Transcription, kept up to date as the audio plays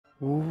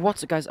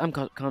What's up guys, I'm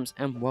Comes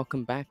and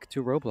welcome back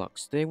to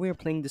Roblox. Today we are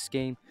playing this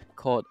game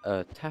called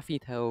Taffy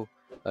Tail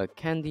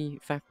Candy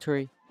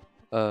Factory,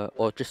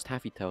 or just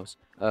Taffy Tails.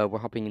 We're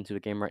hopping into the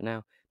game right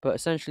now, but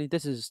essentially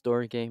this is a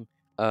story game.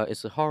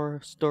 It's a horror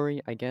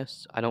story, I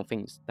guess. I don't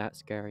think it's that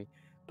scary,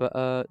 but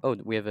oh,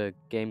 we have a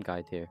game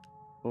guide here.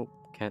 Oh,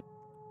 can't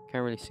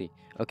really see.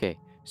 Okay,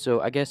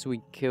 so I guess we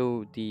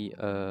kill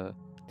the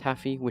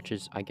Taffy, which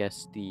is I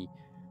guess the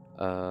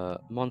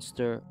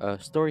monster.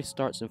 Story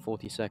starts in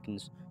 40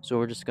 seconds, so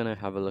we're just gonna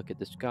have a look at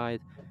this guide.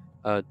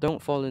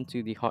 Don't fall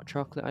into the hot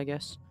chocolate, I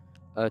guess.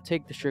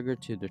 Take the sugar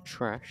to the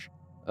trash.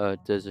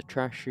 There's a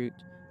trash chute.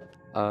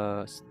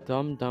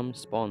 Dum Dum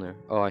Spawner.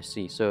 Oh, I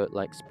see. So it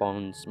like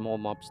spawns more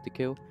mobs to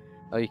kill.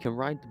 You can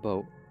ride the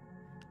boat.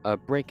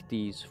 Break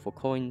these for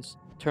coins.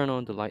 Turn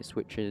on the light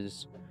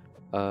switches.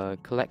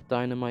 Collect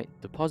dynamite.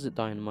 Deposit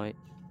dynamite.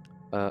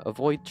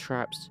 Avoid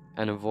traps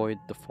and avoid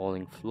the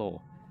falling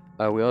floor.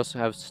 We also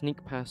have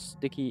sneak past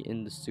Sticky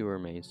in the sewer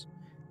maze.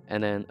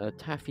 And then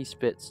Taffy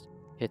spits,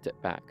 hit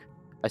it back.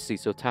 I see,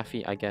 so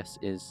Taffy I guess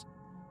is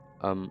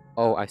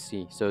oh I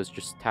see. So it's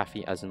just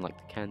Taffy as in like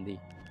the candy,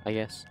 I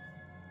guess.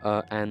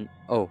 And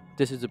oh,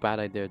 this is a bad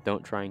idea,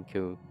 don't try and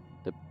kill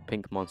the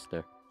pink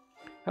monster.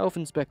 Health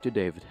Inspector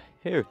David,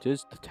 here it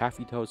is, the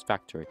Taffy Tails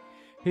factory.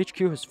 HQ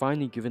has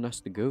finally given us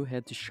the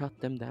go-ahead to shut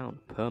them down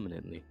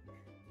permanently.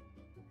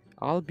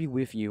 I'll be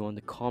with you on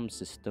the comm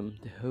system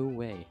the whole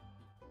way.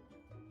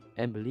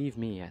 And believe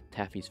me, at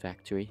Taffy's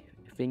factory,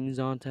 things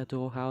aren't at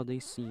all how they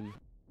seem.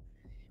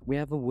 We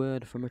have a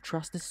word from a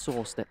trusted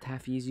source that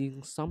Taffy is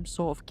using some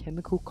sort of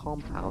chemical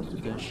compound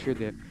to turn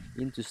sugar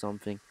into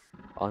something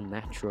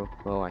unnatural.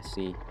 Oh, I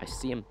see. I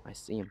see him. I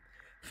see him.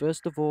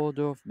 First of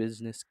order of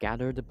business,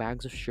 gather the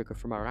bags of sugar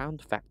from around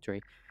the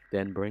factory,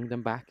 then bring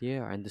them back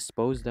here and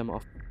dispose of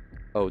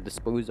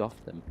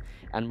them.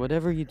 And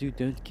whatever you do,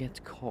 don't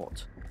get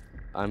caught.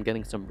 I'm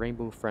getting some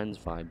Rainbow Friends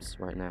vibes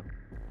right now.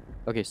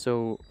 Okay,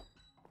 so...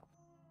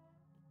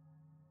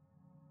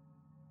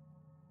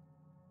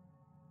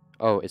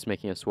 Oh, it's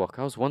making us walk.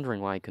 I was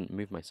wondering why I couldn't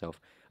move myself.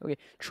 Okay,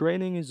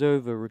 training is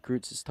over,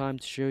 recruits. It's time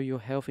to show your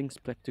health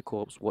inspector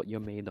corps what you're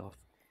made of.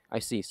 I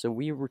see, so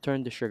we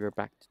return the sugar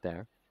back to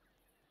there.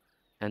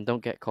 And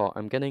don't get caught.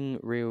 I'm getting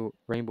real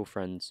Rainbow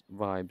Friends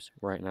vibes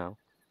right now.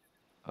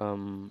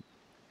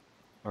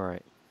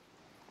 Alright.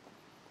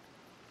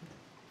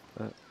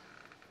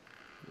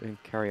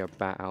 And carry our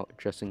bat out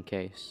just in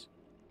case.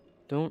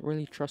 Don't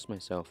really trust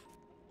myself.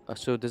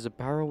 So there's a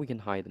barrel we can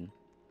hide in.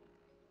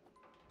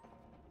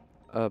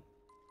 A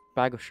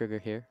bag of sugar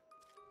here.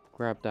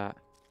 Grab that.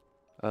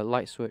 A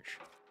light switch.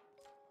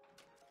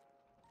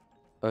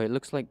 It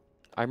looks like...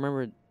 I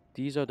remember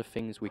these are the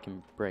things we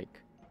can break.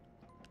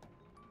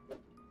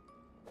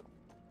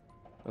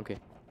 Okay.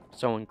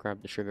 Someone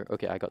grabbed the sugar.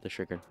 Okay, I got the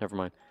sugar. Never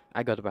mind.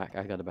 I got it back.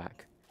 I got it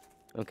back.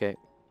 Okay.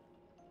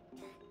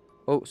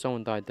 Oh,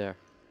 someone died there.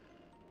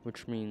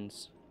 Which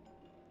means...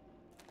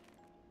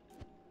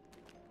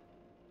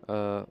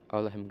 I'll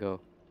let him go.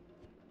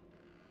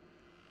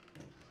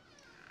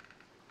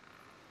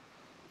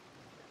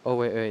 Oh,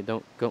 wait,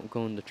 don't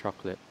go in the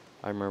chocolate.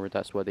 I remember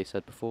that's what they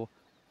said before.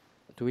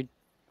 Do we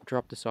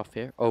drop this off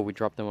here? Oh, we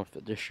dropped them off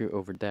at the chute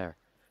over there.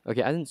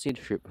 Okay, I didn't see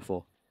the chute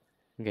before.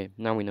 Okay,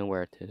 now we know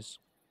where it is.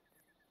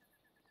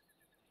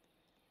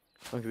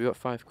 Okay, we got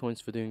 5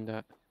 coins for doing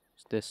that.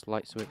 It's this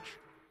light switch.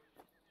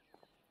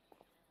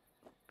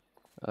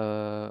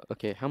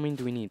 Okay, how many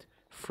do we need?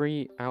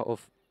 3 out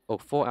of... Oh,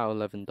 4 out of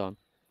 11 done.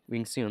 We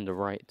can see on the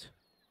right.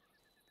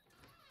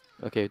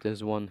 Okay,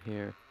 there's one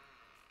here.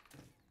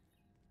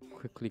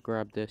 Quickly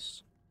grab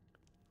this.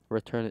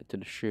 Return it to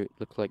the chute.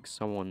 Look like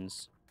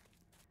someone's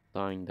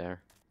dying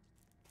there.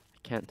 I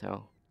can't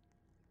tell.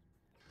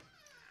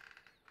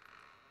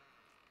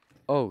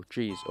 Oh,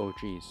 jeez. Oh,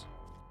 jeez.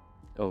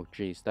 Oh,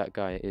 jeez. That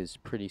guy is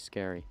pretty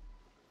scary.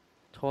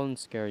 Tall and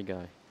scary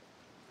guy.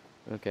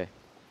 Okay.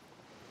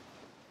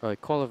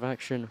 Alright, call of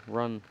action.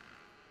 Run.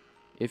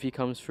 If he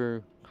comes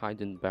through,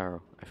 hide in the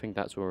barrel. I think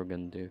that's what we're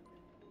gonna do.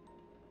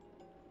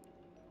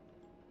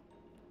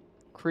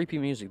 Creepy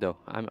music though.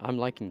 I'm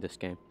liking this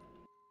game.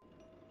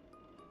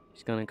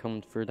 He's gonna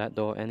come through that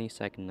door any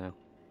second now.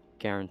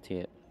 Guarantee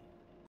it.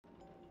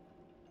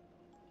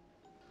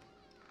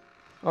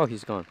 Oh,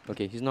 he's gone.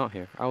 Okay, he's not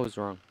here. I was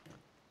wrong.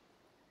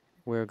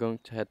 We're going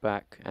to head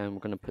back and we're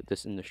gonna put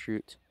this in the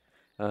chute.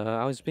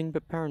 I was being a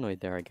bit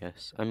paranoid there, I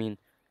guess. I mean,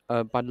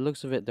 by the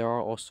looks of it, there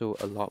are also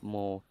a lot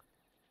more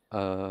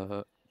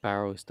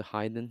barrels to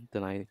hide in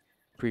than I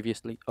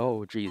previously. Oh,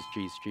 jeez,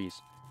 jeez,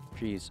 jeez,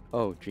 jeez.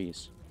 Oh,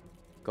 jeez.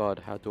 God,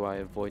 how do I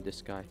avoid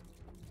this guy?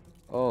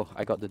 Oh,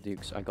 I got the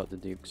dukes. I got the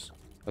dukes.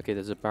 Okay,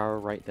 there's a barrel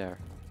right there.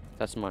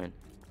 That's mine.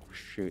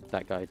 Shoot,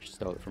 that guy just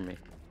stole it from me.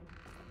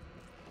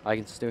 I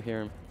can still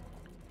hear him.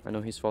 I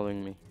know he's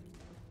following me.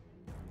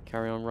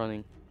 Carry on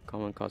running.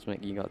 Come on,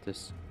 Cosmic, you got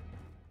this.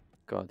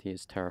 God, he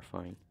is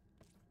terrifying.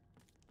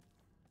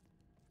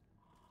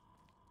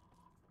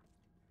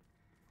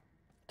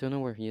 Don't know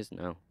where he is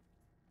now.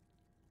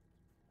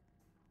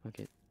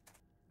 Okay.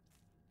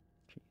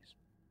 Jeez.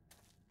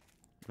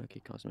 Okay,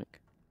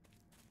 Cosmic.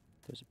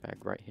 There's a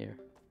bag right here.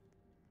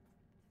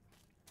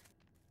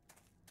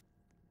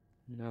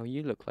 Now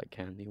you look like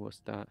candy. What's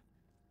that?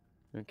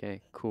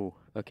 Okay, cool.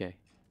 Okay.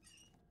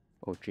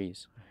 Oh,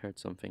 jeez. I heard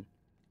something.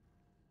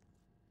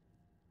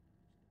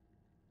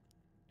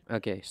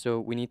 Okay, so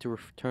we need to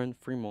return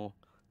 3 more.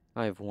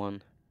 I have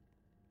 1.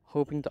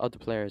 Hoping the other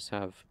players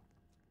have...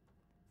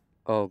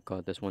 Oh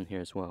god, there's 1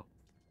 here as well.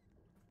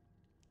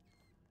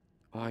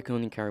 Oh, I can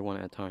only carry 1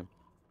 at a time.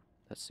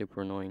 That's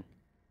super annoying.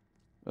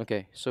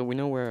 Okay, so we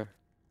know where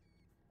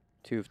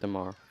 2 of them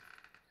are.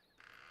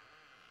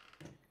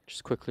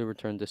 Just quickly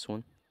return this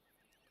one.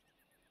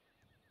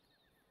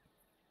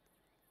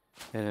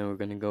 And then we're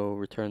gonna go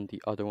return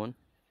the other one.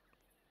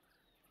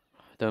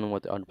 I don't know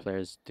what the other player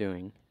is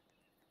doing.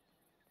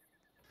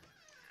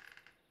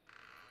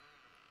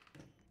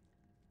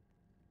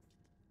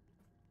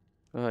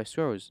 I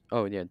swear it was...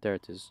 Oh yeah, there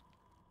it is.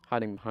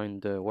 Hiding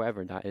behind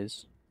whatever that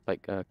is.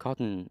 Like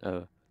cotton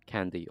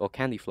candy or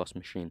candy floss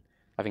machine.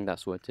 I think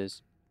that's what it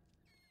is.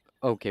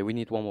 Okay, we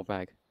need 1 more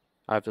bag.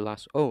 I have the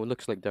last... Oh, it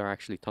looks like there are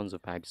actually tons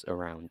of bags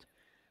around.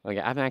 Okay,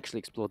 I haven't actually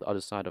explored the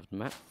other side of the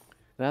map.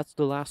 That's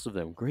the last of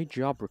them. Great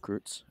job,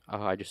 recruits.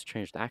 Oh, I just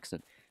changed the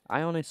accent.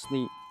 I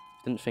honestly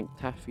didn't think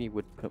Taffy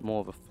would put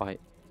more of a fight.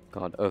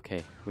 God,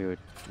 okay, we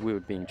were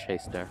being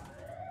chased there.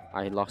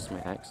 I lost my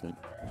accent.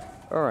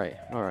 Alright.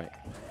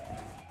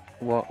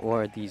 What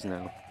are these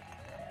now?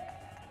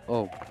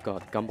 Oh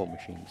god, gumball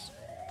machines.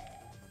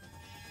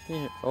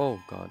 Yeah, oh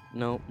god.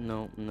 No.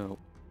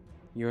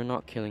 You're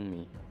not killing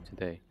me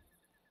today.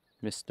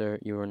 Mister,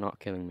 you are not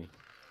killing me.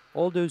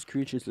 All those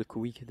creatures look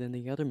weaker than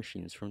the other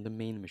machines from the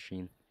main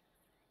machine.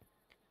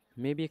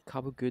 Maybe a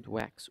cup of good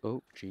wax.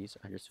 Oh, jeez,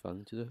 I just fell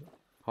into the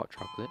hot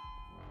chocolate.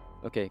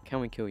 Okay,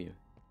 can we kill you?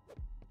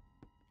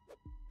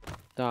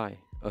 Die.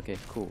 Okay,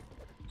 cool.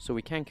 So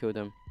we can kill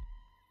them.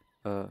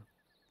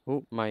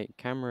 Oh, my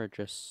camera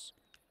just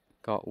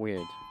got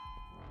weird.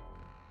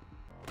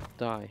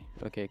 Die.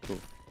 Okay, cool.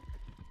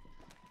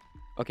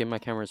 Okay, my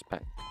camera's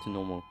back to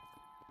normal.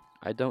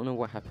 I don't know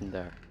what happened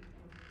there.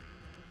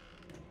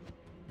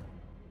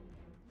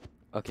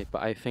 Okay,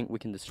 but I think we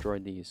can destroy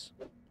these.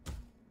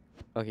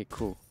 Okay,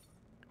 cool.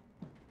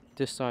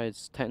 This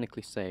side's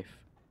technically safe.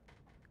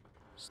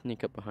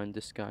 Sneak up behind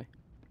this guy.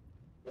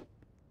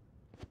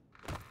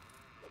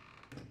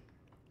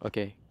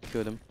 Okay,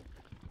 killed him.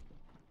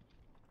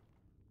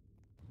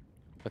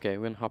 Okay,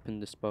 we're gonna hop in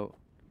this boat.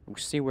 We'll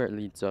see where it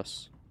leads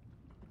us.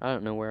 I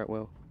don't know where it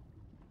will.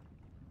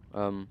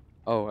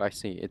 Oh, I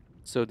see.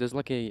 So there's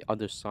like a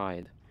other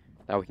side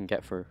that we can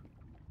get through.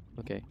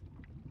 Okay.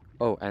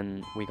 Oh,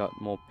 and we got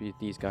more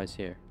these guys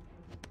here.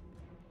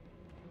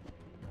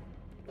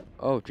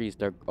 Oh, jeez,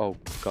 oh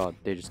god,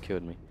 they just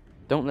killed me.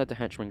 Don't let the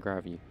henchman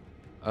grab you.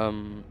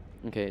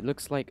 Okay, it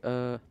looks like,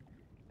 oh,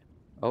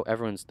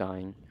 everyone's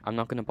dying. I'm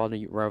not gonna bother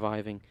you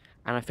reviving.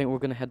 And I think we're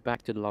gonna head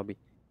back to the lobby.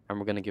 And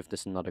we're gonna give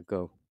this another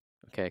go.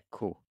 Okay,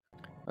 cool.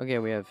 Okay,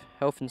 we have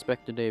Health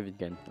Inspector David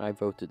again. I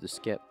voted to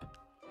skip.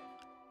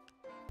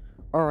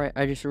 Alright,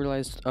 I just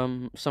realized,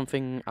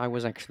 something I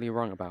was actually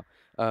wrong about.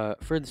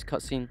 For this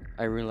cutscene,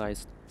 I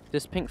realized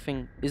this pink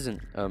thing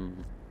isn't,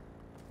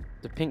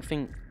 the pink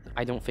thing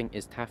I don't think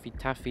is Taffy.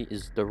 Taffy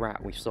is the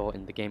rat we saw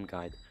in the game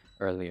guide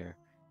earlier.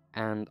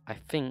 And I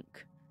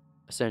think,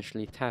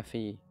 essentially,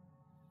 Taffy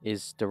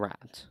is the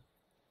rat.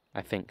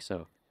 I think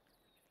so.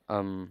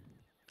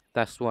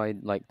 That's why,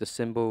 like, the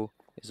symbol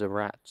is a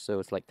rat, so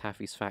it's like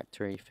Taffy's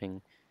factory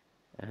thing.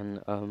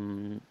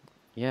 And,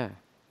 yeah.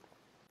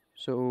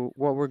 So,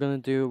 what we're gonna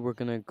do, we're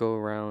gonna go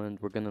around,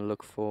 we're gonna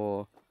look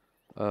for,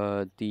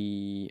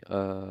 the,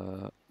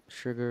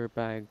 sugar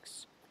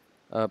bags.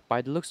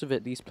 By the looks of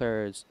it, these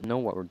players know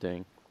what we're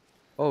doing.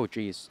 Oh,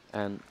 jeez.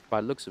 And by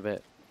the looks of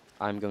it,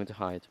 I'm going to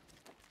hide.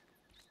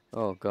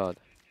 Oh, God.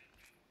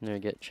 I'm gonna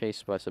get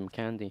chased by some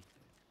candy.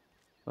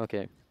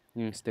 Okay.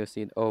 You can still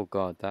see it. Oh,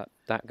 God.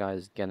 That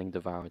guy's getting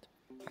devoured.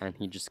 And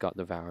he just got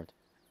devoured.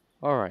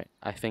 Alright.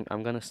 I think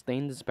I'm gonna stay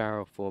in this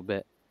barrel for a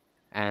bit.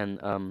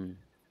 And,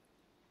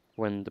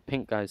 when the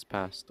pink guy's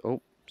passed...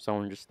 Oh,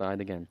 someone just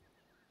died again.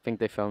 Think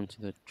they fell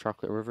into the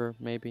chocolate river,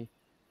 maybe?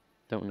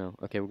 Don't know.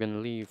 Okay, we're gonna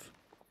leave...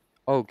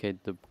 Okay,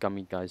 the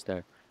gummy guy's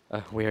there.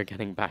 We are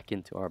getting back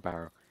into our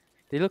barrel.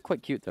 They look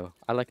quite cute, though.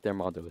 I like their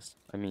models.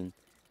 I mean,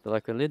 they're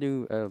like a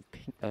little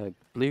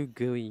blue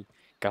gooey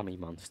gummy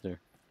monster.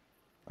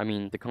 I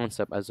mean, the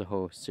concept as a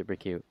whole is super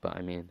cute, but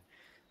I mean,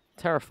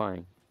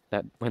 terrifying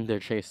that when they're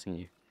chasing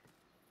you.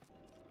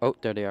 Oh,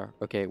 there they are.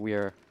 Okay, we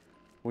are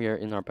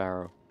in our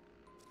barrel.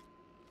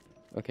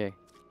 Okay,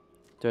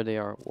 there they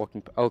are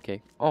walking.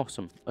 Okay,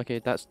 awesome. Okay,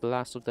 that's the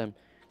last of them.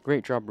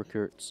 Great job,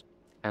 recruits.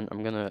 And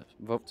I'm gonna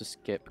vote to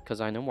skip because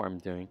I know what I'm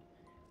doing.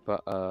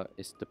 But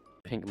it's the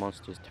pink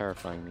monsters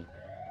terrifying me.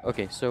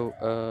 Okay, so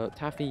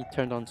Taffy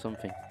turned on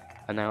something,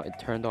 and now it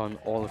turned on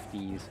all of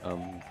these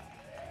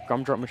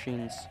gumdrop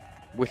machines,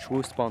 which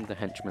will spawn the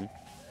henchmen.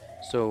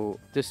 So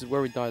this is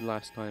where we died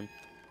last time.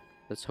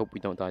 Let's hope we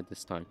don't die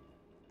this time.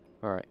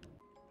 Alright.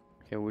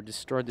 Okay, we'll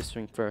destroy this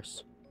thing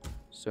first,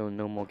 so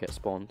no more get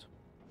spawned.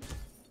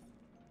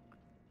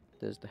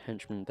 There's the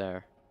henchman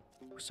there.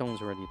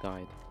 Someone's already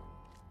died.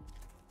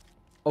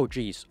 Oh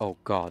jeez. Oh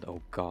god.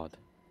 Oh god.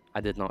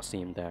 I did not see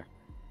him there.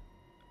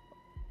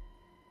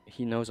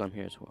 He knows I'm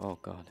here as well. Oh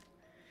god.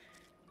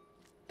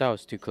 That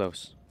was too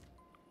close.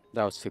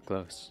 That was too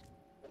close.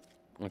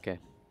 Okay.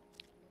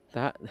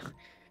 That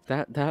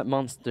that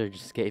monster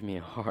just gave me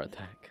a heart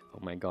attack. Oh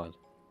my god.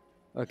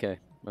 Okay.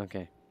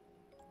 Okay.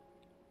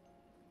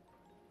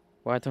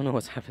 Well, I don't know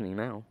what's happening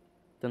now.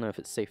 Don't know if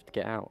it's safe to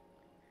get out.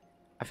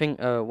 I think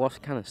what's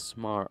kind of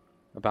smart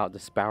about the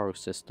sparrow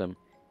system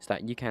is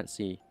that you can't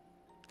see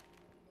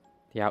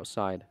the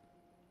outside.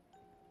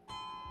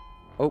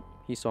 Oh,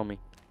 he saw me.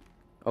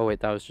 Oh wait,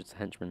 that was just a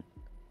henchman.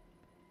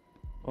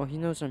 Oh, he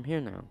knows I'm here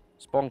now.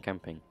 Spawn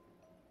camping.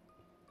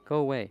 Go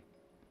away.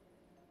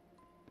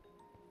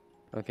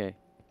 Okay.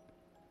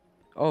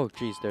 Oh,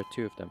 jeez, there are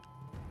two of them.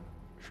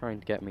 Trying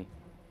to get me.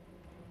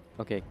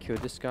 Okay, kill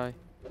this guy.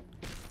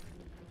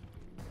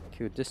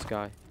 Kill this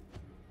guy.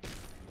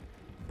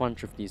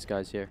 Bunch of these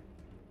guys here.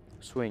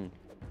 Swing.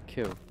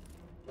 Kill.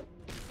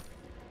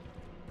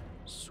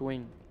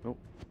 Swing. Oh,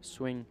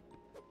 swing.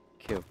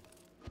 Kill.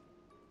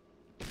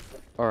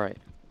 Alright.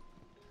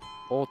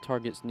 All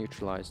targets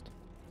neutralized.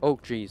 Oh,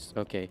 jeez.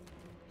 Okay.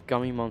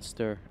 Gummy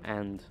monster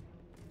and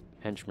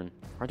henchman.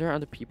 Are there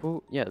other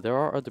people? Yeah, there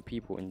are other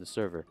people in the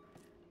server.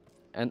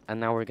 And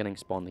now we're getting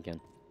spawned again.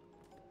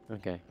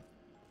 Okay.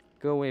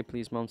 Go away,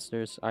 please,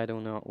 monsters. I do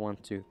not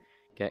want to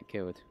get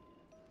killed.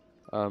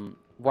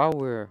 While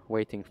we're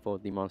waiting for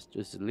the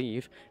monsters to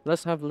leave,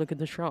 let's have a look at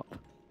the shop.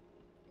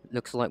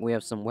 Looks like we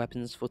have some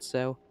weapons for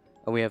sale.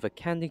 We have a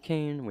candy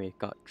cane, we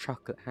got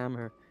chocolate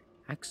hammer,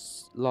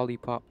 axe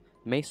lollipop,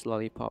 mace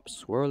lollipop,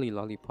 swirly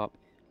lollipop,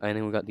 and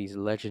then we got these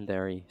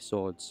legendary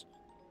swords.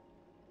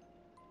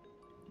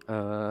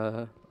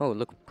 Oh,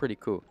 look pretty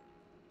cool.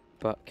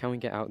 But can we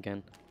get out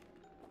again?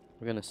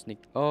 We're gonna sneak.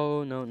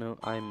 Oh no no,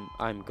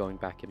 I'm going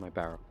back in my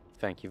barrel.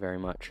 Thank you very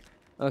much.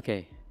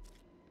 Okay.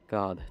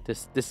 God,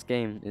 this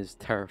game is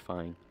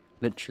terrifying,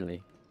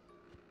 literally.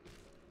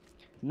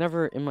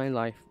 Never in my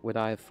life would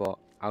I have thought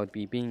I would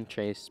be being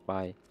chased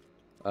by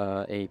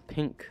a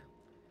pink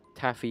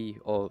taffy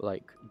or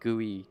like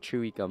gooey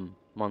chewy gum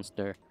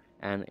monster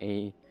and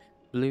a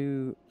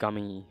blue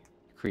gummy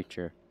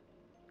creature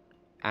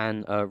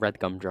and red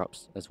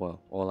gumdrops as well,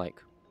 or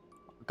like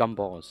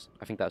gumballs.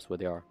 I think that's what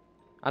they are.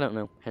 I don't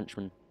know,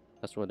 henchmen.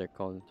 That's what they're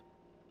called.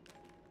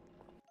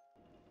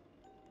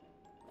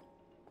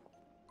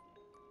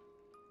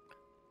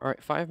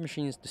 Alright, 5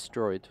 machines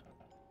destroyed.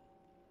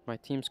 My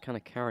team's kind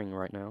of carrying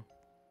right now.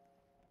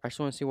 I just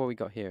want to see what we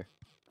got here.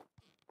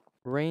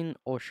 Rain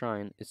or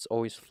shine, it's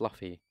always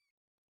Fluffy.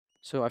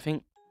 So I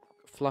think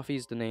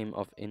Fluffy's the name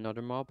of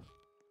another mob.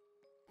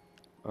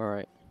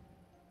 Alright.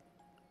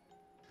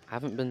 I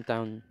haven't been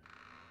down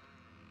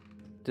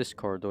this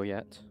corridor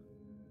yet.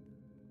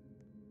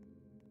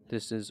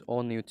 This is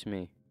all new to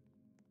me.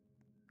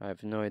 I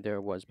have no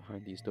idea what is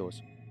behind these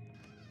doors.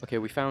 Okay,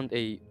 we found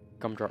a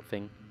gumdrop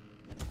thing.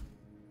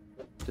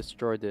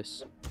 Destroy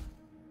this.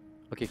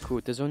 Okay,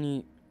 cool. There's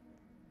only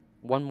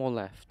one more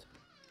left.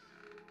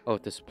 Oh,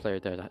 there's a player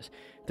there.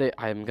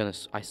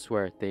 I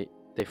swear, they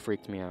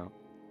freaked me out.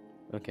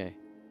 Okay.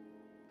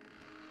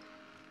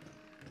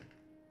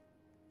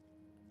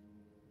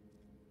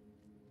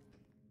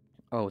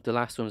 Oh, the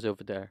last one's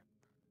over there.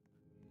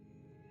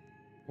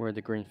 Where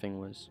the green thing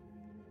was.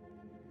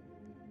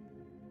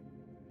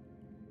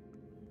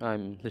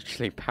 I'm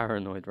literally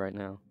paranoid right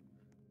now.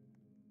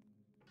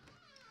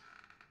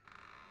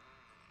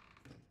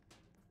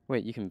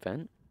 Wait, you can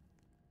vent?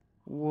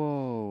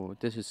 Whoa,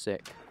 this is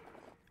sick.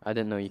 I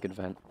didn't know you could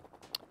vent.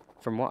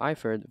 From what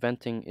I've heard,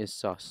 venting is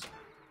sus.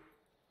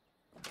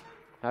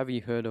 Have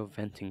you heard of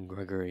venting,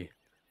 Gregory?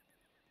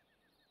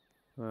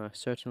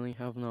 Certainly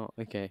have not.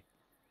 Okay.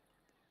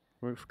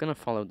 We're gonna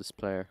follow this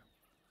player.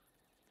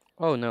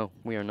 Oh no,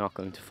 we are not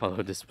going to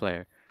follow this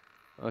player.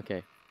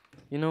 Okay.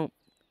 You know,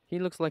 he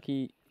looks like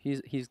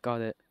he's got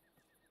it.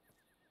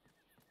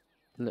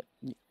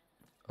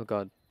 Oh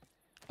god.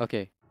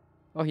 Okay.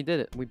 Oh, he did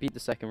it. We beat the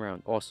second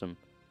round. Awesome.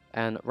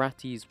 And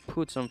Ratty's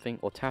pulled something,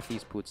 or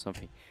Taffy's pulled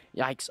something.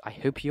 Yikes, I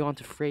hope you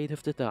aren't afraid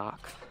of the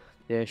dark.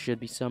 There should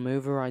be some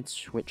override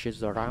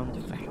switches around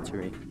the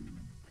factory.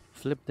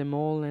 Flip them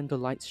all and the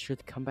lights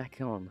should come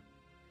back on.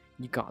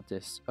 You got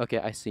this. Okay,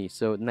 I see.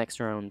 So next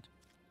round.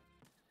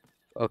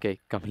 Okay,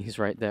 Gummy's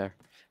right there.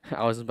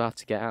 I was about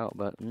to get out,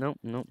 but no,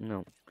 no,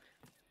 no.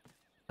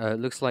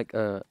 Looks like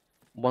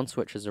one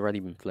switch has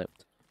already been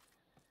flipped.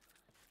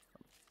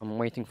 I'm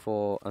waiting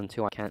for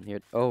until I can't hear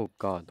it. Oh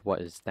god,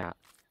 what is that?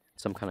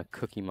 Some kind of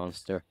cookie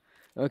monster.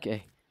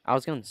 Okay, I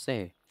was gonna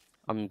say,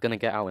 I'm gonna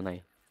get out when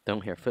I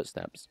don't hear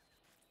footsteps.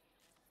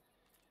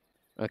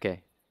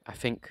 Okay, I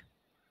think...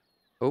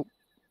 Oh,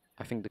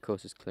 I think the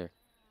coast is clear.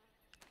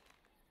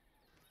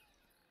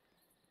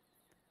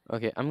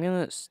 Okay, I'm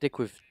gonna stick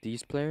with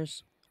these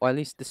players. Or at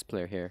least this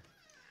player here.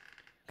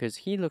 Because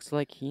he looks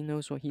like he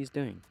knows what he's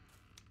doing.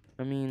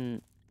 I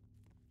mean...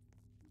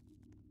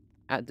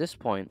 At this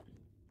point,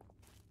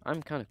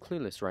 I'm kind of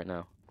clueless right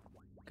now.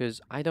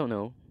 Because I don't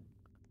know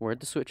where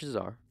the switches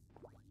are.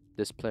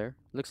 This player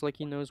looks like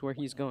he knows where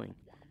he's going.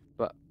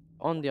 But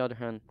on the other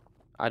hand,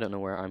 I don't know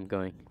where I'm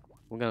going.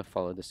 We're gonna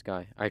follow this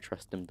guy. I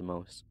trust him the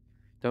most.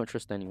 Don't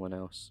trust anyone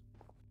else.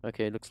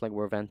 Okay, looks like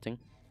we're venting.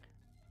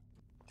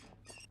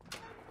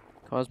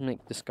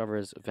 Cosmic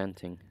discovers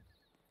venting.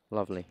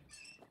 Lovely.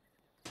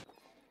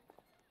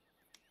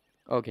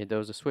 Okay, there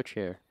was a switch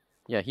here.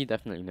 Yeah, he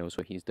definitely knows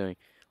what he's doing.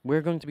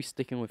 We're going to be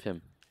sticking with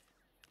him.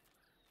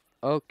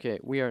 Okay,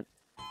 we're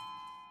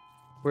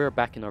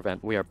back in our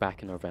vent. We are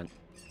back in our vent.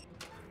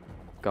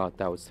 God,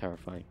 that was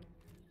terrifying.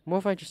 What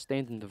if I just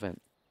stayed in the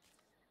vent?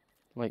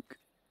 Like,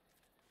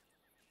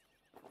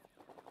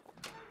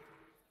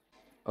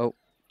 oh,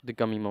 the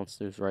gummy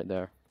monster's right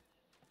there.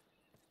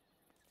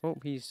 Oh,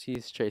 he's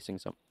chasing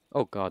some.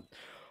 Oh God.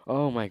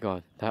 Oh my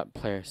God, that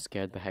player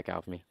scared the heck out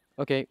of me.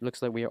 Okay,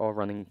 looks like we are all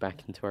running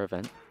back into our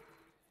vent.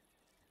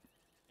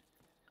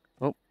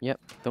 Oh,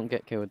 yep, don't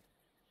get killed.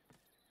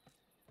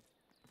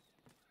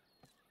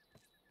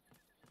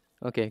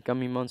 Okay,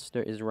 gummy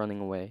monster is running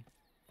away.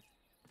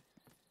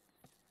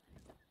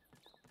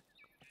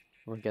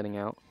 We're getting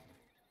out.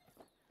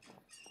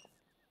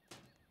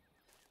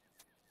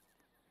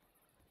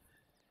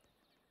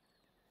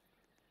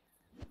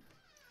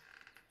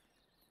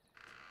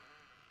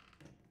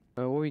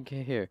 What we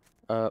get here?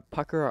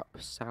 Pucker up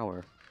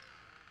sour.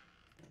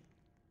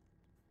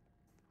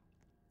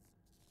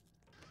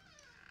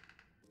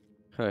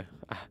 Huh.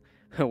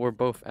 We're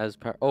both as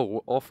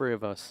oh, all three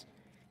of us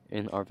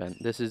in our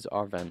vent. This is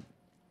our vent.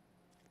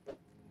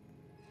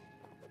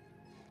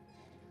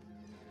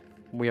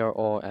 We are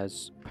all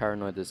as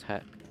paranoid as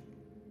heck.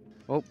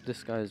 Oh,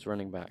 this guy is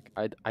running back.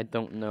 I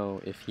don't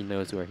know if he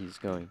knows where he's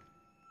going.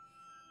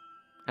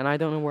 And I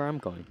don't know where I'm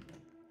going.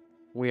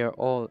 We are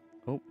all...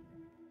 Oh.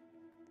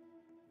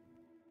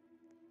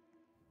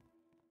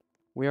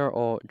 We are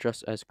all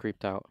just as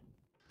creeped out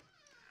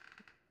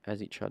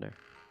as each other.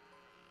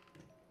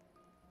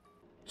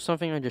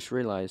 Something I just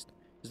realized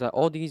is that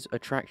all these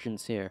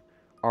attractions here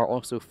are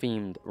also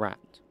themed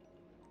rat.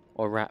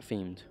 Or rat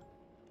themed.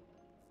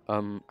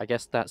 I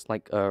guess that's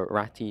like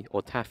Ratty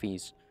or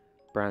Taffy's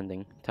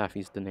branding.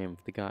 Taffy's the name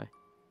of the guy.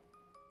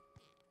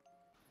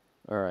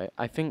 Alright,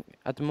 I think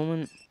at the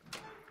moment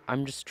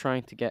I'm just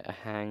trying to get a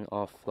hang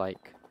of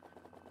like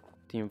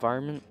the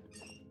environment.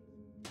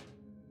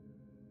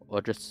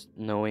 Or just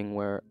knowing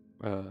where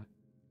I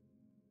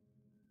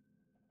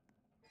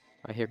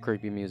hear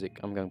creepy music.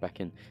 I'm going back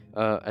in.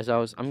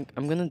 I'm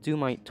gonna do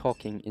my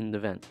talking in the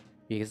vent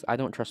because I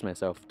don't trust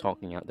myself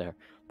talking out there.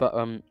 But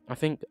I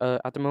think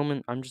at the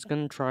moment I'm just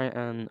gonna try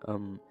and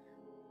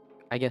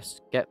I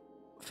guess get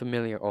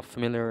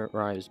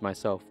familiarize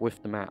myself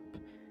with the map,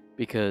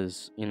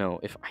 because you know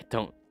if I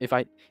don't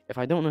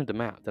know the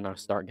map, then I'll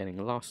start getting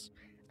lost,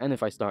 and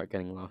if I start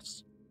getting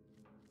lost,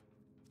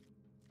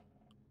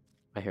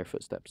 I hear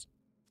footsteps,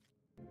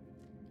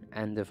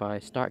 and if I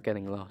start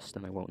getting lost,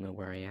 then I won't know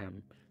where I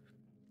am.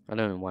 I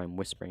don't know why I'm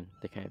whispering.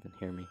 They can't even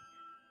hear me.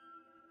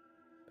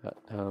 But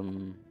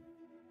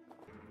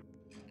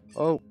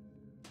oh,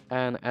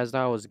 and as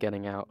I was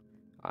getting out,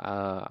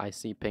 I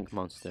see Pink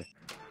Monster.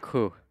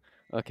 Cool.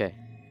 Okay.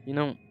 You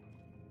know,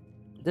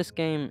 this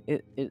game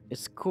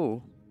it's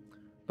cool,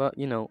 but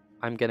you know,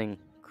 I'm getting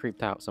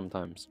creeped out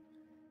sometimes.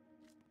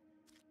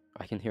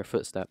 I can hear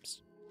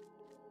footsteps.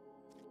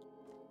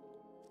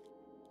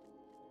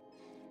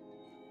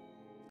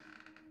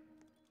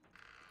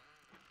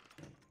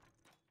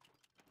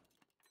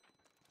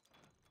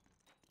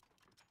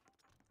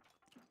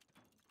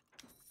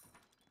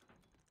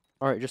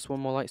 Alright, just one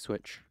more light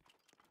switch.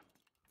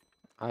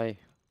 I'm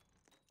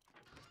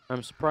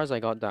surprised I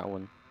got that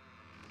one,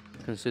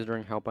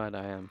 considering how bad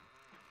I am.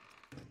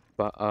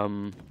 But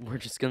we're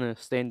just gonna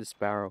stay in this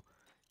barrel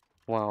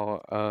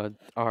while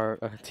our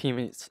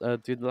teammates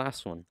do the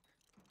last one.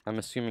 I'm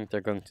assuming they're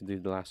going to do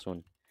the last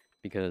one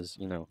because,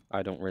 you know,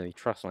 I don't really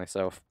trust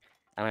myself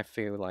and I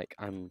feel like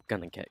I'm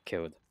gonna get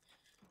killed.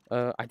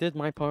 I did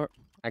my part.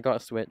 I got a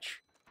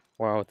switch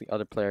while the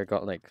other player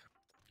got like,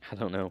 I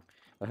don't know,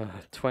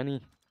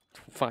 20,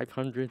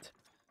 500.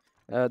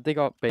 They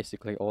got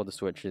basically all the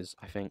switches,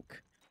 I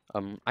think.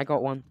 I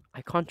got one.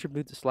 I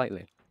contributed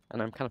slightly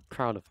and I'm kind of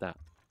proud of that.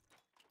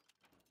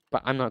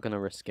 But I'm not gonna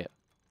risk it.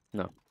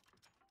 No.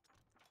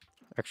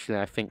 Actually,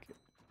 I think...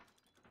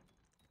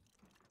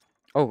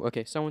 Oh,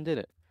 okay, someone did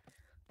it.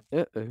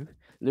 Uh-oh.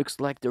 Looks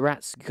like the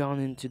rat's gone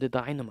into the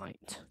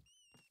dynamite.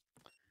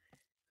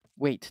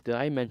 Wait, did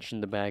I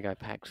mention the bag I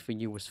packed for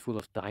you was full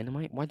of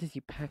dynamite? Why did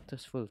you pack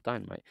us full of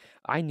dynamite?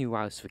 I knew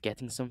I was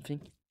forgetting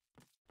something.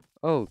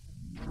 Oh,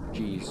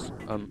 jeez.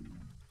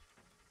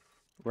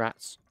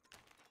 Rats.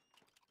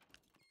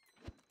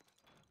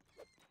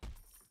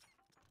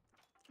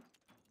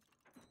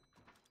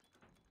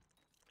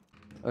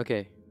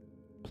 Okay.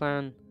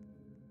 Plan.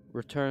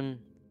 Return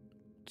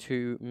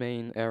to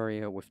main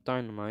area with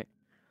dynamite.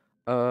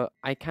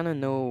 I kinda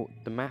know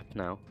the map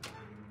now,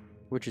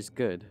 which is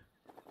good.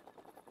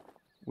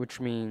 Which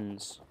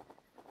means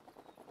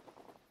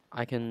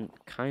I can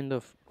kind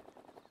of,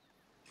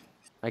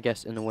 I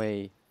guess in a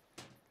way,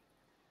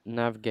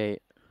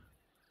 navigate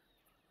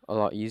a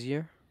lot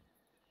easier.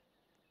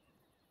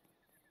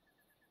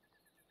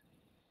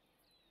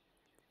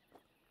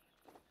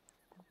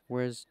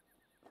 Where's...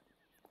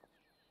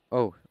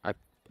 Oh,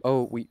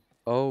 Oh,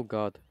 Oh,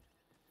 God.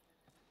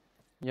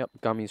 Yep,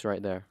 Gummy's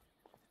right there.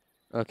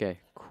 Okay,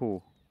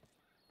 cool.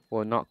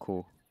 Well, not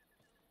cool.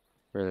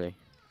 Really.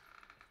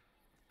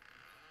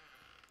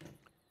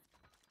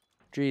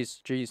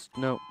 Jeez, jeez,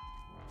 no.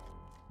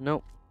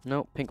 No,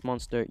 no, Pink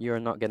Monster, you're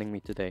not getting me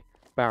today.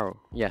 Barrel,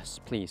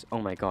 yes, please.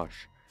 Oh my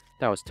gosh.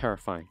 That was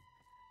terrifying.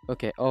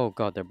 Okay, oh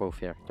god, they're both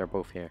here. They're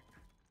both here.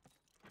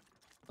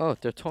 Oh,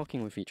 they're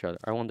talking with each other.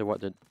 I wonder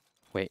what they're...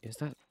 Wait, is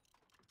that...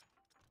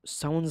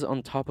 Someone's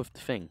on top of the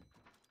thing.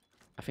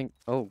 I think...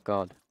 Oh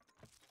god.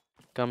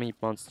 Gummy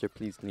Monster,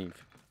 please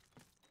leave.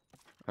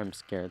 I'm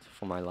scared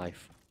for my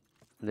life.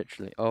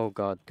 Literally. Oh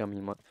god,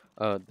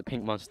 the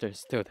Pink Monster is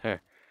still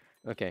there.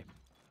 Okay.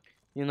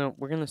 You know,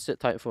 we're gonna sit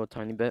tight for a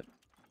tiny bit.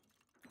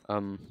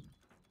 Um...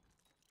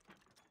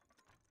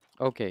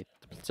 Okay,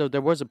 so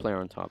there was a player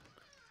on top.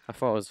 I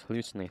thought I was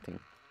hallucinating.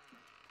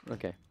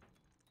 Okay.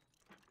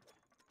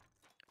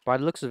 By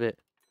the looks of it,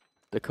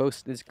 the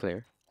coast is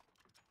clear.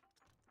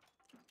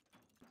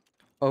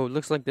 Oh,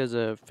 looks like there's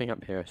a thing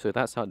up here, so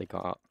that's how they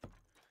got up.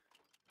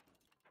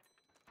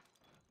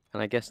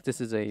 And I guess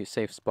this is a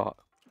safe spot,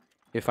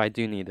 if I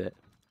do need it.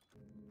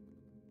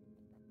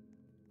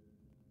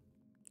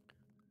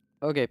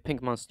 Okay,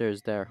 Pink Monster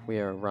is there. We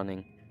are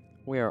running.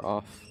 We are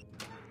off.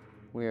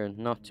 We are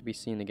not to be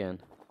seen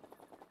again.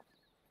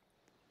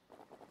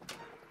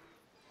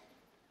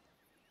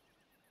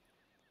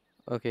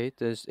 Okay,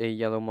 there's a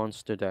yellow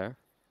monster there.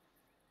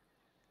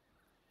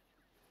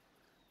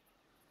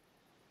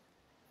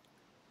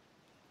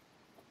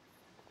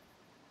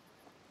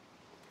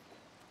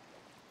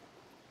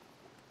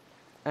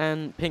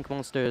 And Pink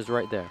Monster is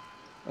right there.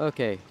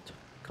 Okay,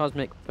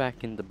 Cosmic,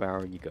 back in the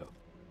barrel you go.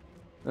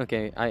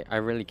 Okay, I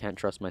really can't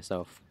trust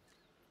myself.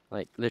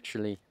 Like,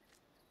 literally.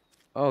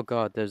 Oh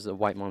god, there's a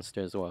white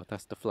monster as well.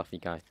 That's the fluffy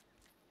guy.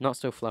 Not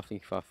so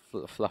fluffy.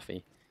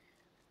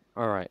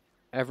 Alright,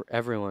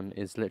 everyone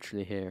is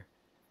literally here.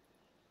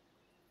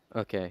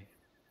 Okay.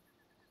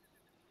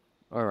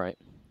 Alright.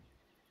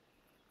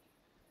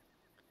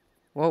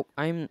 Well,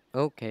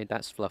 okay,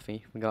 that's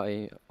Fluffy. We got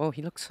a... Oh,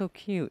 he looks so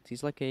cute.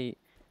 He's like a...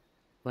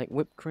 Like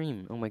whipped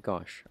cream. Oh my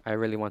gosh. I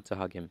really want to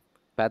hug him.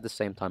 But at the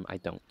same time, I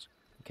don't.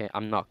 Okay,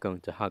 I'm not going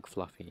to hug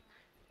Fluffy.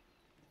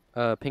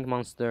 Pink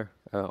Monster,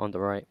 on the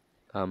right.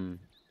 I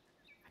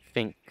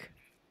think...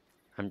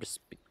 I'm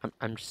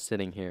just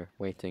sitting here,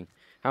 waiting.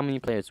 How many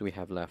players do we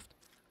have left?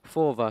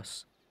 4 of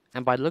us.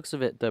 And by the looks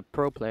of it, the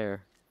pro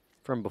player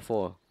from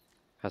before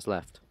has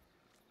left.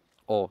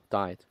 Or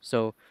died.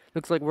 So,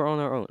 looks like we're on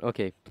our own.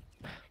 Okay,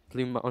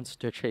 blue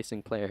monster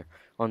chasing player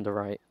on the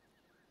right.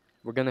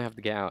 We're gonna have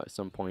to get out at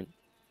some point.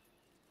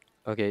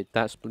 Okay,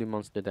 that's blue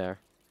monster there.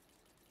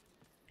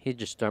 He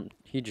just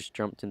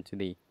jumped into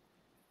the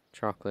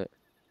chocolate.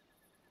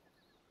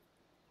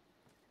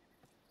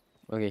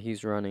 Okay,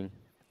 he's running.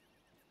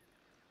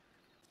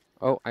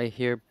 Oh, I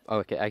hear... Oh,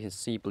 okay, I can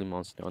see blue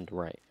monster on the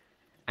right.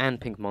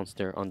 And pink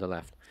monster on the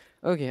left.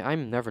 Okay,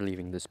 I'm never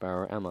leaving this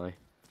barrel, am I?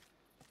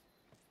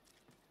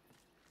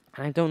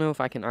 I don't know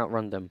if I can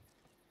outrun them.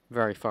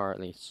 Very far, at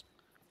least.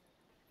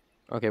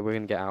 Okay, we're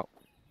gonna get out.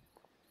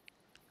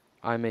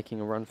 I'm making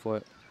a run for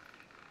it.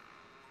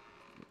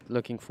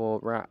 Looking for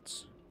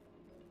rats.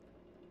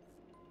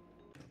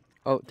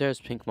 Oh, there's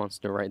Pink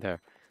Monster right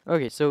there.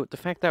 Okay, so the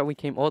fact that we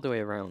came all the way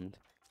around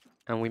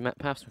and we met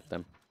paths with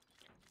them.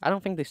 I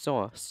don't think they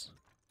saw us.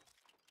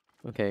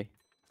 Okay.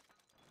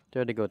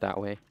 There they go that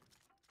way.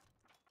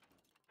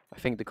 I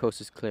think the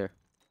coast is clear.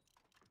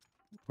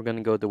 We're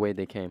gonna go the way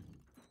they came.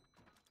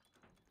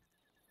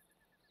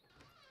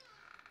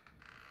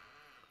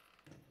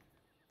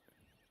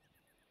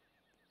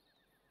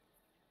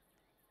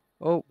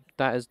 Oh,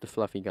 that is the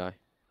fluffy guy.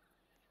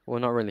 Well,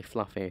 not really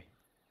fluffy.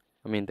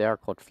 I mean, they are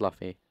called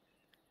fluffy.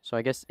 So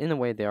I guess in a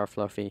way they are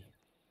fluffy.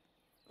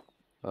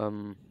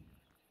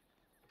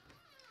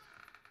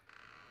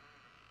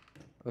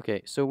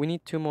 Okay, so we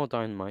need 2 more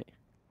dynamite.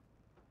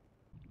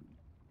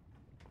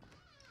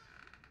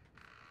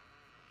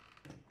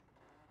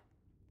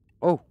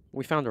 Oh,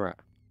 we found a rat.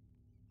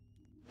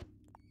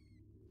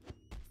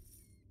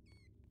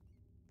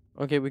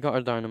 Okay, we got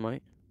our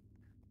dynamite.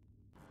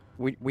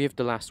 We have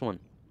the last one.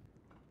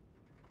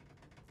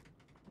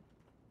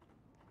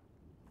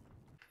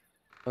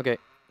 Okay.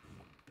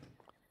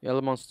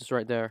 Yellow monster's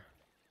right there.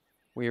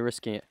 We are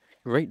risking it.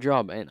 Great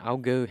job, and I'll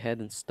go ahead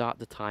and start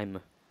the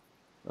timer.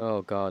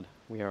 Oh god,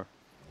 we are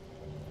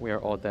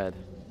all dead.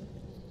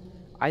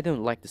 I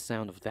don't like the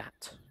sound of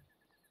that.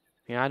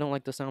 Yeah, I don't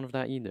like the sound of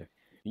that either.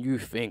 You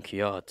think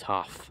you're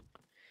tough.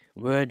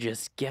 We're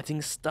just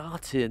getting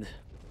started.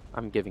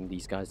 I'm giving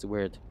these guys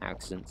weird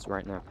accents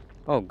right now.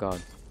 Oh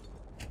god.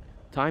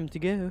 Time to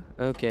go.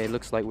 Okay,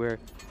 looks like we're...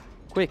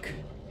 Quick,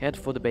 head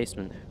for the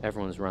basement.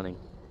 Everyone's running.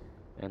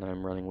 And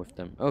I'm running with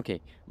them. Okay,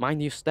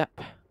 mind your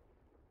step.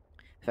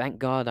 Thank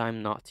God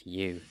I'm not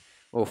you.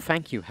 Oh,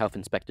 thank you, Health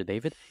Inspector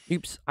David.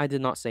 Oops, I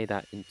did not say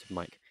that into the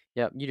mic.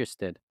 Yep, you just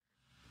did.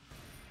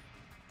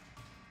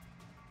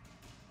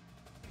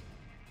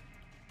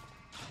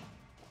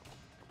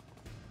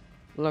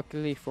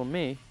 Luckily for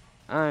me,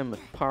 I'm a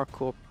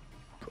parkour.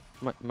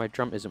 My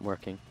jump isn't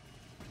working.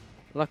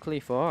 Luckily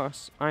for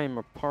us, I am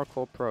a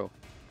parkour pro.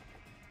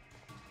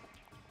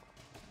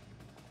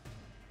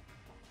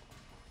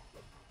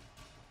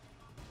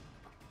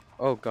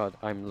 Oh god,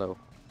 I'm low.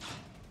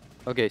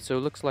 Okay, so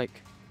it looks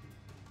like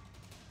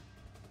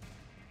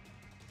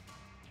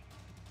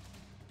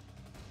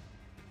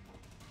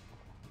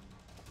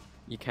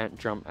you can't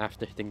jump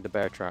after hitting the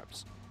bear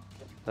traps.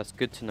 That's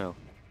good to know.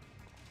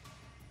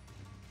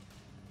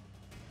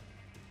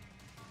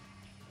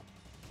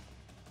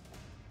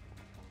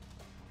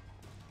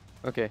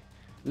 Okay,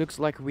 looks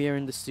like we are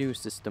in the sewer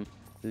system,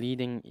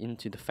 leading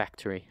into the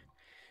factory.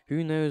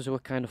 Who knows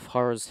what kind of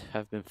horrors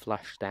have been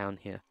flashed down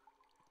here.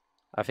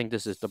 I think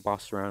this is the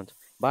boss round.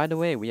 By the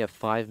way, we have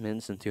 5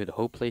 minutes until the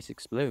whole place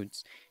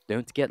explodes.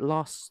 Don't get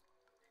lost.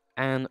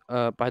 And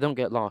by don't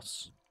get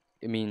lost,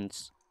 it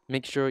means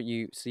make sure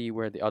you see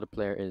where the other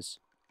player is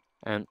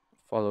and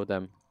follow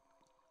them.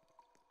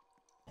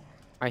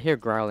 I hear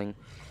growling.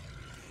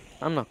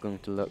 I'm not going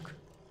to look.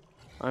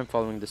 I'm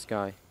following this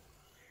guy.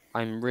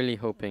 I'm really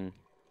hoping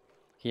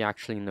he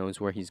actually knows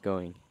where he's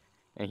going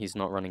and he's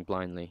not running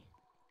blindly.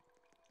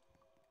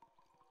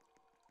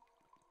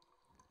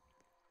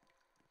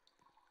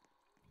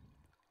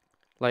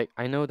 Like,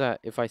 I know that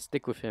if I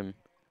stick with him,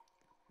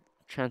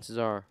 chances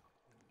are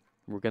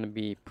we're gonna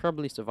be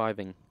probably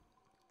surviving.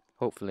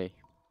 Hopefully.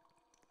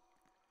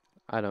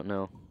 I don't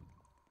know.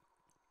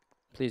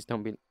 Please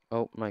don't be...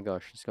 Oh my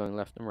gosh, he's going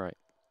left and right.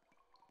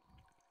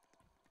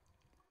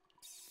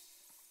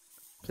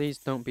 Please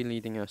don't be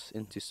leading us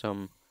into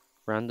some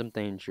random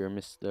danger,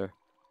 Mr.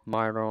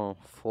 Myron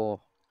for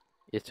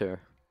Itter.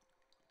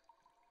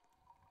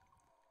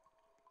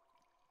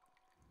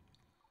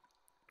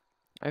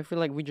 I feel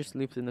like we just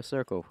looped in a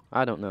circle.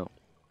 I don't know.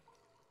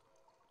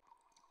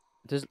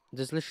 There's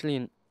literally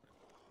an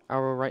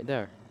arrow right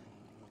there.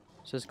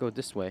 So let's go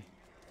this way.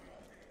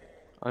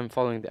 I'm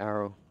following the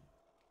arrow.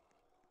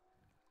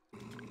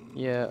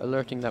 Yeah,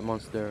 alerting that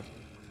monster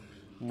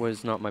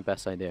was not my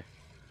best idea.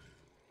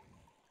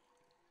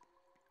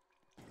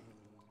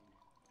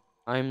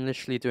 I'm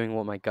literally doing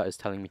what my gut is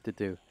telling me to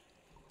do.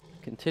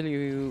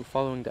 Continue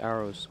following the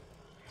arrows.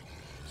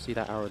 See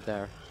that arrow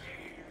there?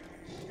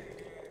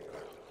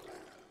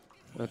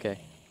 Okay.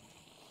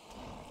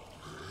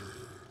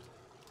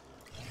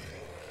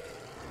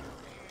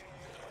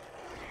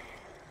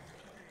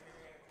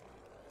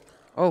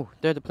 Oh,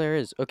 there the player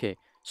is. Okay,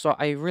 so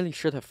I really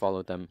should have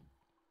followed them.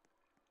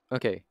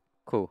 Okay,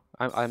 cool.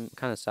 I'm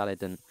kind of sad I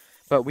didn't.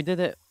 But we did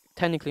it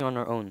technically on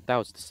our own. That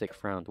was the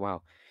 6th round.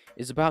 Wow.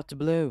 It's about to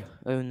blow.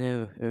 Oh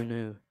no, oh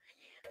no.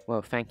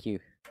 Well, thank you.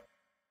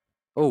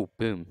 Oh,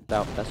 boom.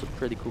 That's a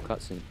pretty cool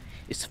cutscene.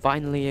 It's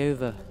finally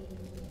over.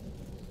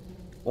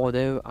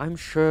 Although, I'm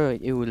sure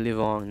it will live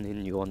on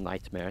in your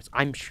nightmares.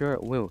 I'm sure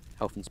it will,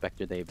 Health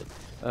Inspector David.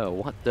 Oh,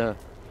 what the...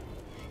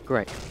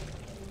 Great.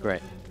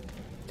 Great.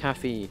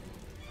 Taffy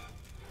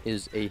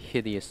is a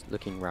hideous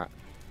looking rat.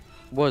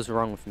 What's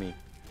wrong with me?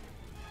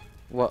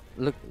 What?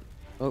 Look...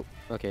 Oh,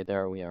 okay,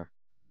 there we are.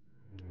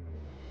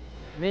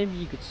 Maybe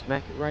you could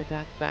smack it right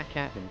back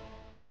at him.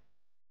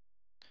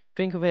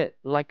 Think of it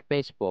like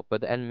baseball,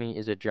 but the enemy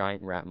is a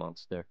giant rat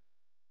monster.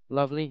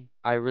 Lovely.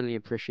 I really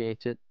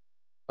appreciate it,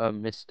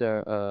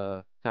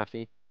 Mr.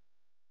 Taffy.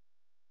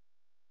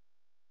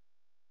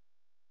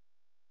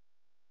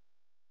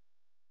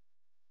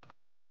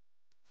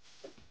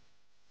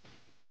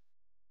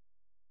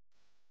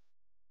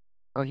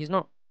 Oh, he's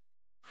not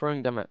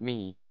throwing them at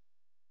me.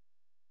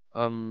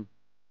 Um,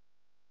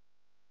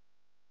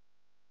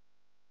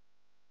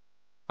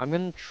 I'm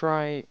gonna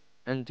try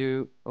and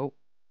do... Oh,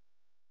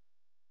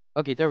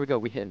 okay, there we go.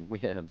 We hit him. We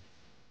hit him.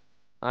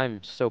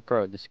 I'm so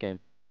pro at this game.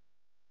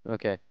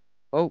 Okay.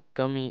 Oh,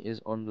 Gummy is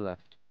on the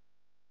left.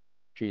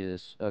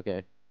 Jesus.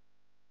 Okay.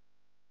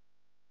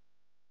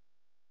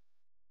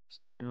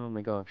 Oh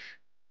my gosh.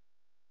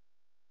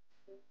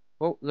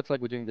 Oh, looks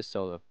like we're doing this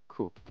solo.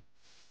 Cool.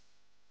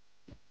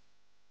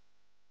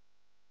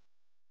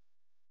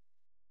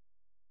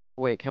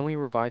 Wait, can we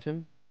revive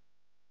him?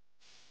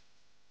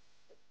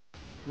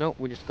 No,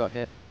 we just got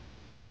hit.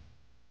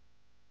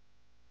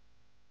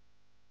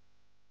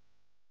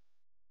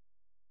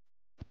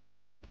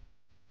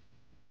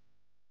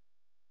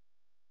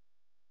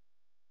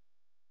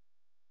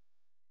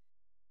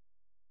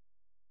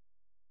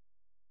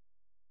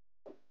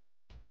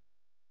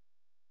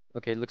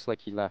 Okay, looks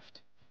like he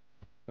left.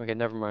 Okay,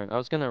 never mind. I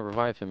was gonna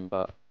revive him,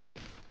 but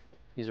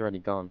he's already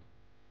gone.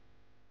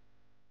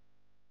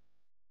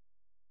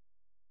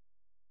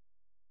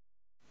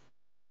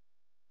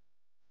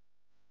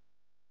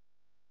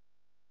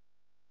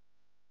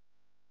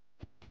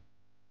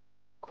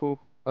 Cool.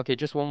 Okay,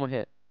 just one more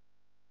hit.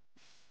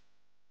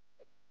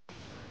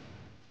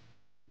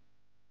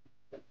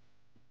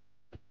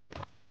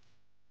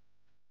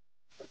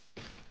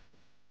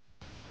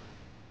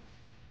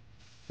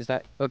 Is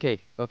that...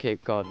 Okay, okay,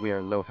 god, we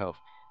are low health.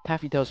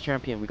 Taffy Tails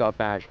champion, we got a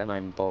badge, and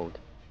I'm bold.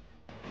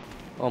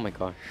 Oh my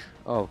gosh.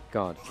 Oh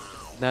god.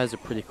 That is a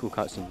pretty cool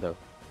cutscene, though.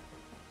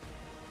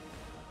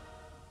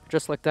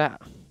 Just like that,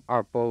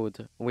 are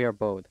bold. We are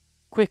bold.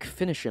 Quick,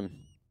 finish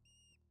him.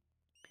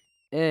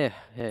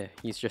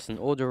 He's just an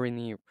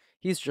ordinary.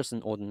 He's just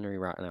an ordinary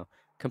rat now,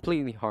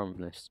 completely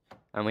harmless,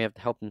 and we have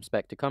to help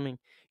Inspector coming.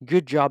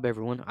 Good job,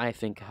 everyone. I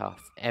think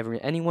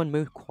anyone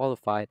more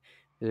qualified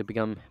to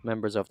become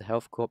members of the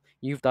Health Corp.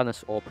 You've done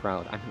us all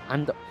proud.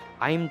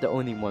 I'm the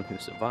only one who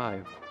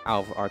survived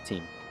out of our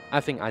team. I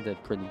think I did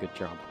a pretty good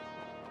job.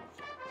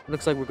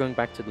 Looks like we're going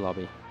back to the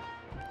lobby.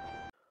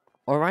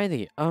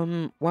 Alrighty.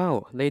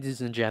 Wow,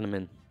 ladies and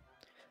gentlemen,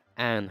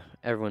 and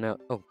everyone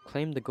else. Oh,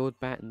 claim the gold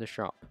bat in the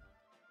shop.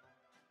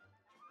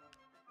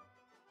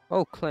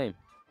 Oh, claim.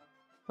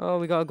 Oh,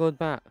 we got a gold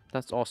bat.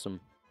 That's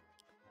awesome.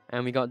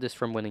 And we got this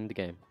from winning the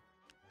game.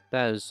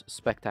 That is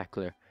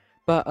spectacular.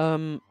 But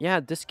yeah,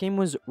 this game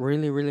was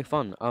really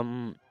fun.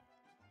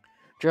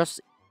 Just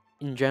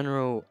in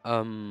general,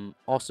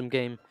 awesome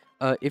game.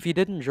 If you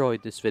did enjoy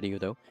this video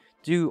though,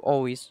 do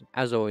always,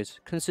 as always,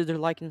 consider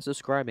liking and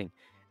subscribing.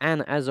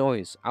 And as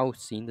always, I'll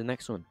see you in the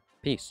next one.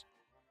 Peace.